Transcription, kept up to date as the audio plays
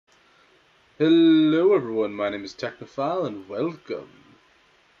Hello everyone, my name is Technophile and welcome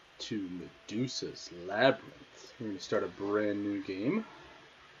to Medusa's Labyrinth. We're going to start a brand new game.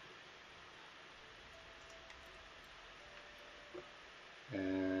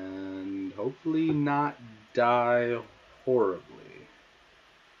 And hopefully not die horribly.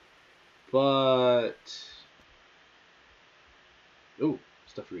 But... oh,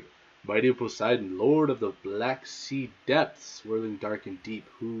 stuff to read. Mighty Poseidon, Lord of the Black Sea depths, swirling dark and deep,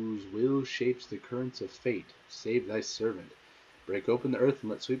 whose will shapes the currents of fate, save thy servant. Break open the earth and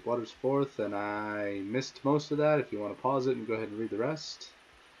let sweet waters forth. And I missed most of that. If you want to pause it and go ahead and read the rest,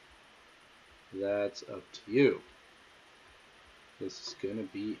 that's up to you. This is going to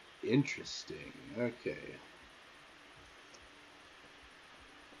be interesting. Okay.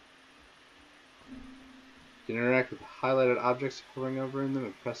 You can interact with highlighted objects, hovering over in them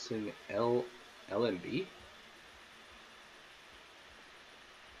and pressing L and B.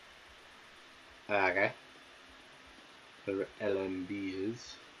 Okay. Whatever L and B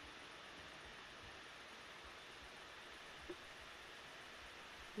is.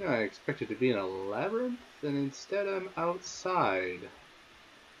 No, I expected to be in a labyrinth, and instead I'm outside.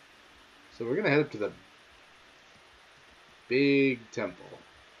 So we're gonna head up to the big temple.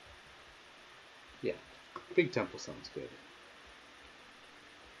 Yeah, big temple sounds good.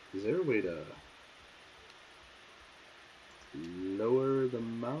 Is there a way to lower the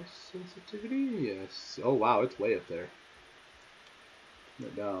mouse sensitivity? Yes. Oh wow, it's way up there. Turn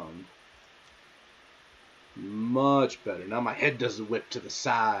it down. Much better. Now my head doesn't whip to the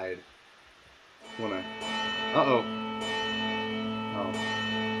side when I... uh-oh. Oh.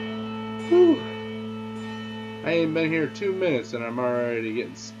 Whew. I ain't been here 2 minutes and I'm already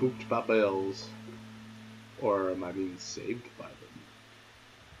getting spooked by bells. Or am I being saved by them?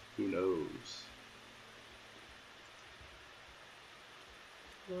 Who knows?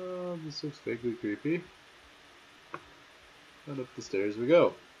 This looks vaguely creepy. And up the stairs we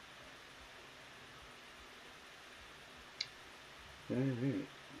go. Alright.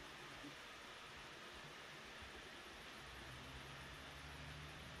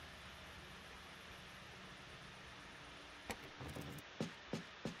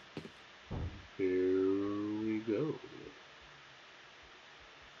 Here we go.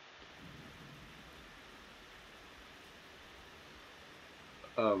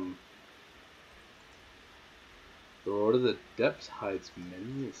 The Lord of the Depths hides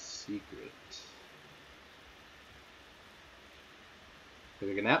many a secret.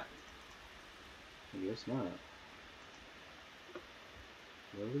 Take a nap? I guess not.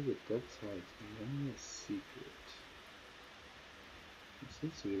 Lord of the Depths hides many a secret. This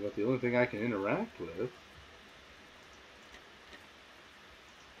seems to be about the only thing I can interact with.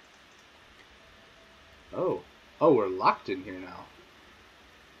 Oh. Oh, we're locked in here now.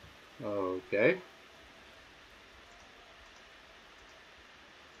 Okay.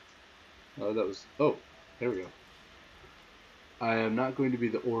 Oh, that was... oh, there we go. I am not going to be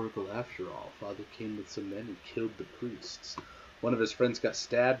the oracle after all. Father came with some men and killed the priests. One of his friends got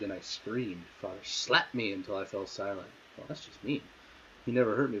stabbed and I screamed. Father slapped me until I fell silent. Well, that's just mean. He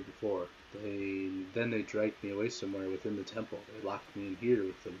never hurt me before. Then they dragged me away somewhere within the temple. They locked me in here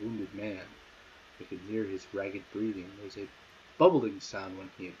with the wounded man. I could hear his ragged breathing. There's a bubbling sound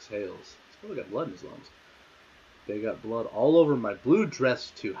when he exhales. He's probably got blood in his lungs. They got blood all over my blue dress,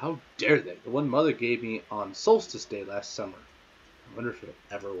 too. How dare they? The one Mother gave me on Solstice Day last summer. I wonder if it'll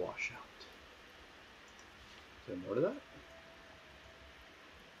ever wash out. Is there more to that? It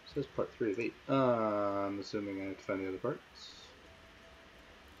says part 3 of 8. I'm assuming I have to find the other parts.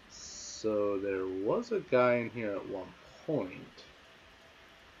 So there was a guy in here at one point.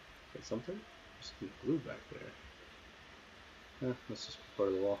 Is that something? There's some glue back there. That's just part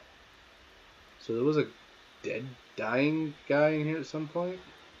of the wall. So there was a dead, dying guy in here at some point?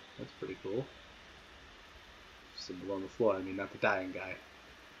 That's pretty cool. Symbol on the floor, I mean, not the dying guy.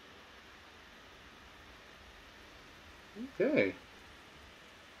 Okay.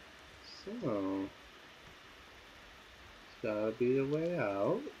 So, there's gotta be a way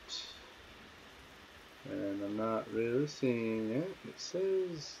out. And I'm not really seeing it. It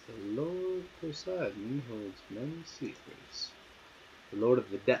says the Lord Poseidon holds many secrets. The Lord of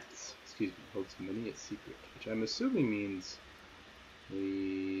the Depths, excuse me, holds many a secret, which I'm assuming means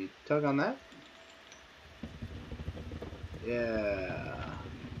we tug on that. Yeah.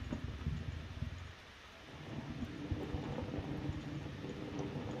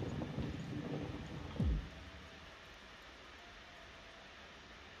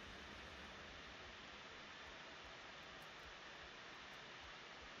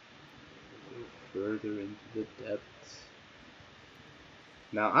 Further into the depths.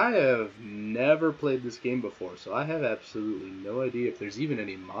 Now, I have never played this game before, so I have absolutely no idea if there's even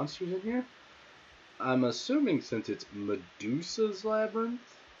any monsters in here. I'm assuming since it's Medusa's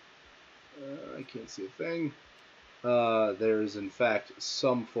Labyrinth, I can't see a thing, there is in fact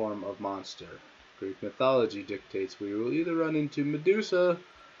some form of monster. Greek mythology dictates we will either run into Medusa,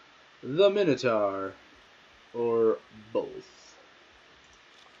 the Minotaur, or both.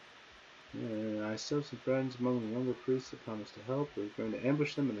 I still have some friends among the younger priests that promised to help. We're going to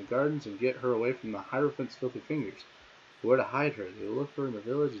ambush them in the gardens and get her away from the Hierophant's filthy fingers. Where to hide her? They will look for her in the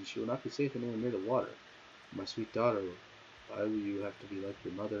village, and she will not be safe anywhere near the water. My sweet daughter, why will you have to be like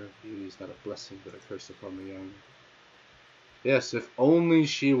your mother? Beauty is not a blessing, but a curse upon the young. Yes, if only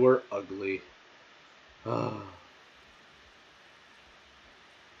she were ugly. Ah.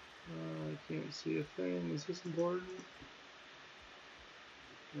 I can't see a thing. Is this important?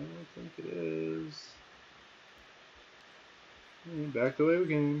 I don't think it is. Back the way we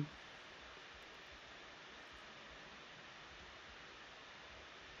came.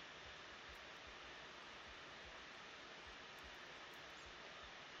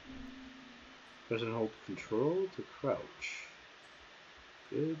 Press and hold control to crouch.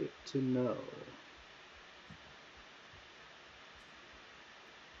 Good to know.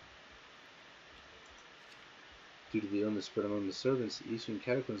 Due to the illness spread among the servants, the eastern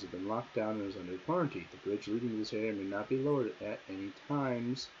catacombs have been locked down and is under quarantine. The bridge leading to this area may not be lowered at any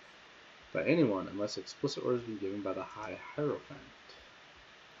times by anyone unless explicit orders have been given by the High Hierophant.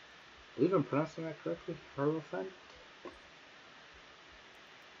 I believe I'm pronouncing that correctly? Hierophant?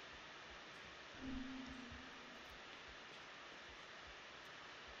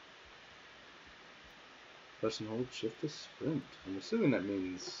 Press and hold shift to sprint. I'm assuming that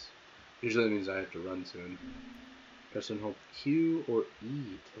means, usually it means I have to run soon. Press and hold Q or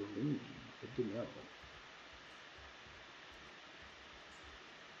E to lean. Good to know.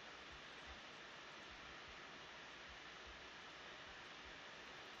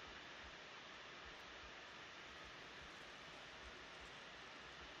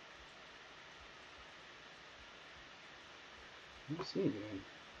 I don't see anything.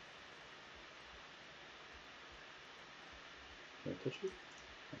 Can I touch it?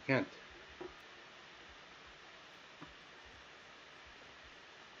 I can't.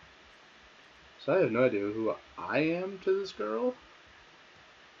 So I have no idea who I am to this girl.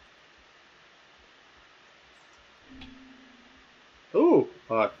 Ooh,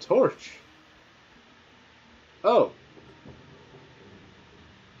 a torch. Oh.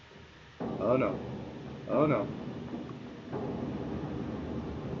 Oh no. Oh no.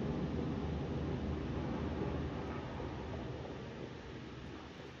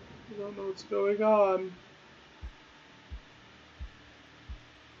 I don't know what's going on.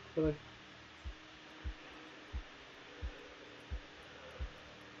 But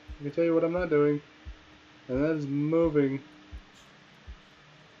I can tell you what I'm not doing. And that is moving.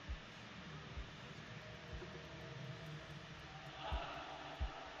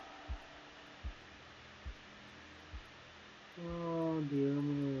 Oh dear, I'm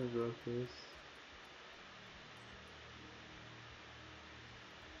gonna regret this.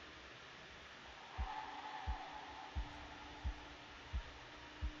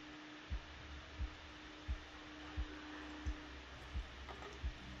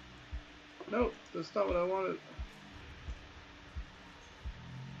 Nope, that's not what I wanted.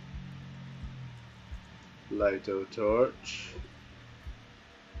 Light-o torch.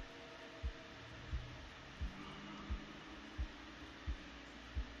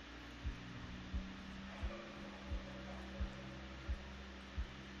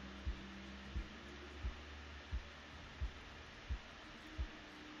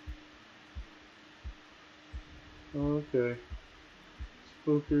 Okay.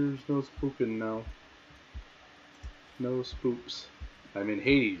 Spookers, no spooking now. No spooks. I'm in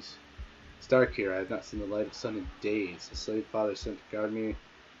Hades. It's dark here. I have not seen the light of sun in days. The slave father sent to guard me.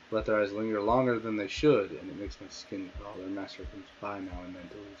 Let their eyes linger longer than they should, and it makes my skin crawl. Their master comes by now and then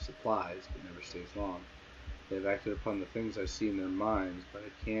to leave supplies, but never stays long. They have acted upon the things I see in their minds, but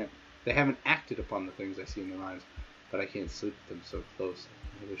I can't. They haven't acted upon the things I see in their minds, but I can't sleep with them so close.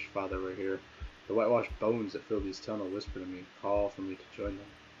 I wish Father were here. The whitewashed bones that fill these tunnels whisper to me, call for me to join them.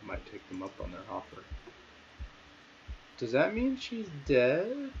 I might take them up on their offer. Does that mean she's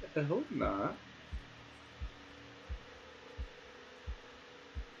dead? I hope not.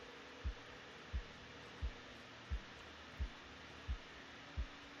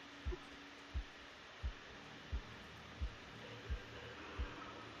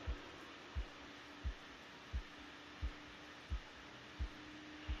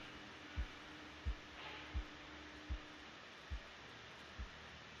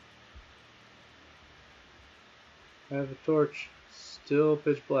 I have a torch. Still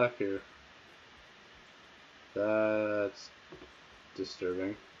pitch black here. That's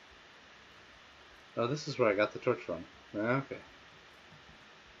disturbing. Oh, this is where I got the torch from. Okay.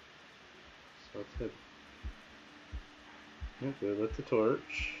 So let's hit. Yep, we lit the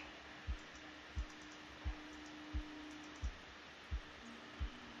torch.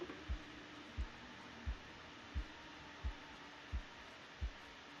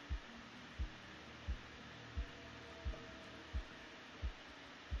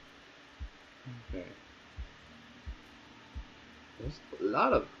 Okay. There's a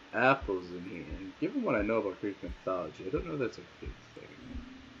lot of apples in here, and given what I know about Greek mythology, I don't know that's a good thing.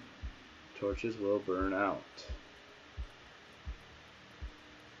 Torches will burn out.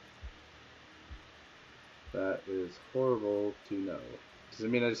 That is horrible to know. Does it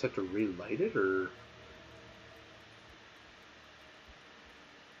mean I just have to relight it, or...?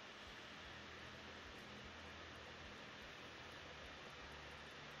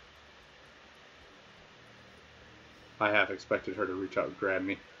 I half expected her to reach out and grab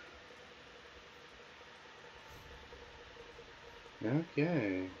me.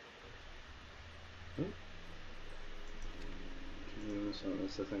 Okay. Oh.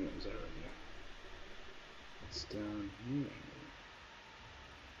 That's the thing that was there right there. It's down here.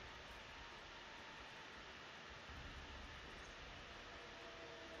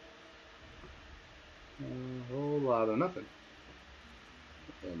 A whole lot of nothing.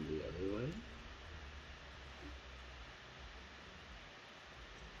 And the other way.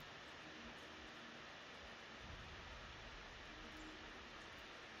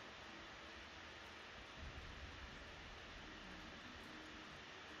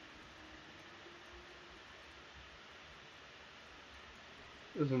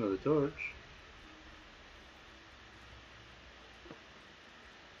 There's another torch.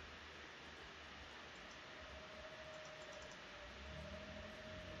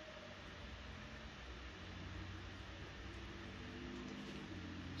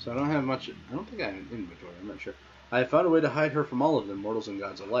 So I don't have much. I don't think I have an inventory. I'm not sure. I have found a way to hide her from all of them, mortals and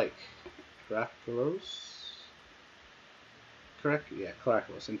gods alike. Caracalos? Correct? Yeah,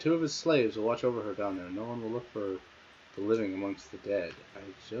 Caracalos. And 2 of his slaves will watch over her down there. No one will look for the living amongst the dead. I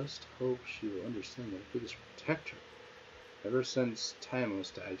just hope she will understand that I do this to protect her. Ever since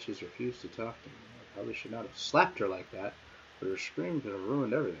Tiamos died, she's refused to talk to me. I probably should not have slapped her like that, but her scream could have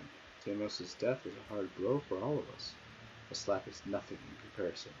ruined everything. Tiamos' death is a hard blow for all of us. A slap is nothing in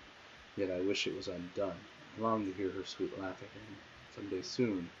comparison. Yet I wish it was undone. I long to hear her sweet laugh again. Someday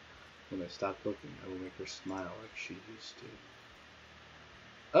soon, when I stop looking, I will make her smile like she used to.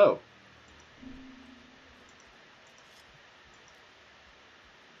 Oh!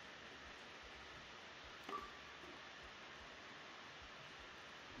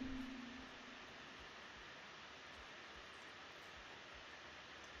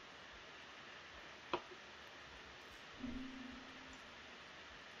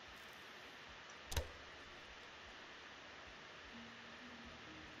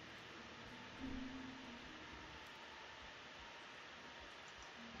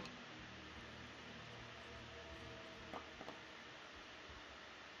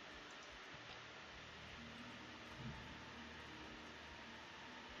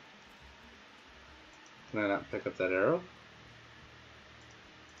 Can I not pick up that arrow?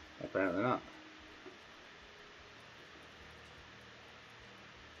 Apparently not.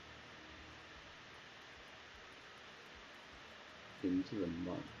 Into the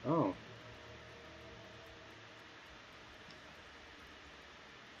mud. Oh.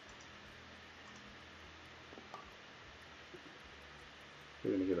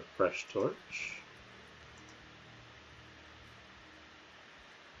 We're gonna get a fresh torch.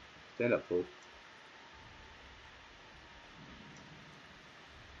 Stand up, fool.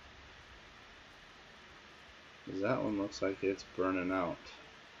 That one looks like it's burning out.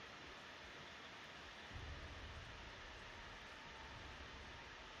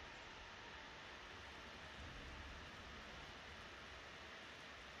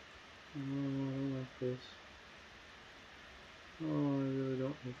 Oh, I don't like this. Oh, I really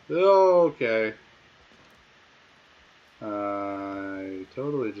don't like this. Oh, okay. I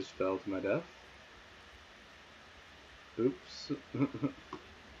totally just fell to my death. Oops.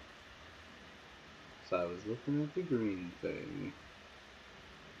 So I was looking at the green thing.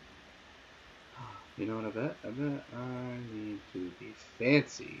 You know what I bet? I bet I need to be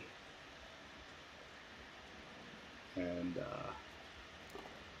fancy. And,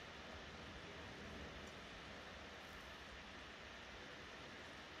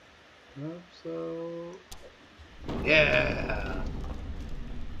 hope so. Yeah!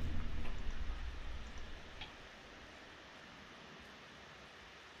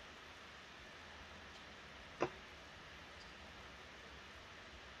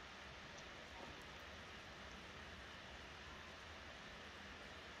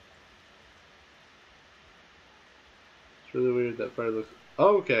 It's really weird that fire looks...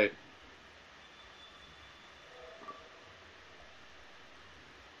 Oh, okay.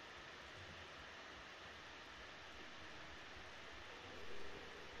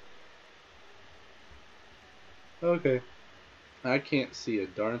 Okay. I can't see a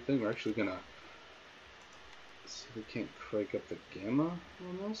darn thing. We're actually gonna see if we can't crank up the gamma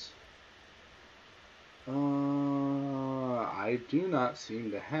on this. I do not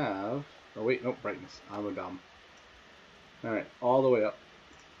seem to have... Oh wait, nope, brightness. I'm a dumb. Alright, all the way up.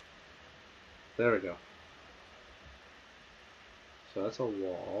 There we go. So that's a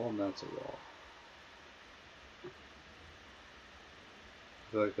wall, and that's a wall. I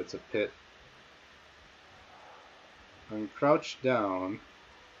feel like that's a pit. I'm crouched down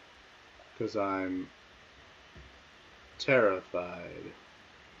because I'm terrified.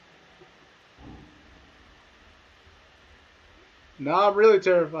 No, I'm really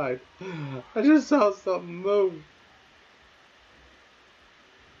terrified. I just saw something move.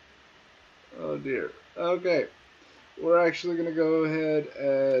 Oh dear. Okay. We're actually going to go ahead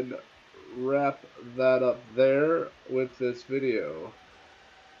and wrap that up there with this video.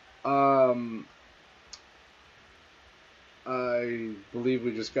 I believe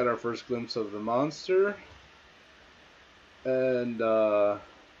we just got our first glimpse of the monster. And we're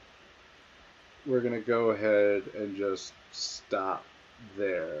going to go ahead and just stop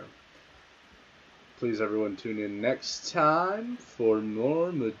there. Please, everyone, tune in next time for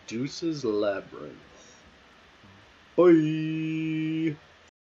more Medusa's Labyrinth. Bye!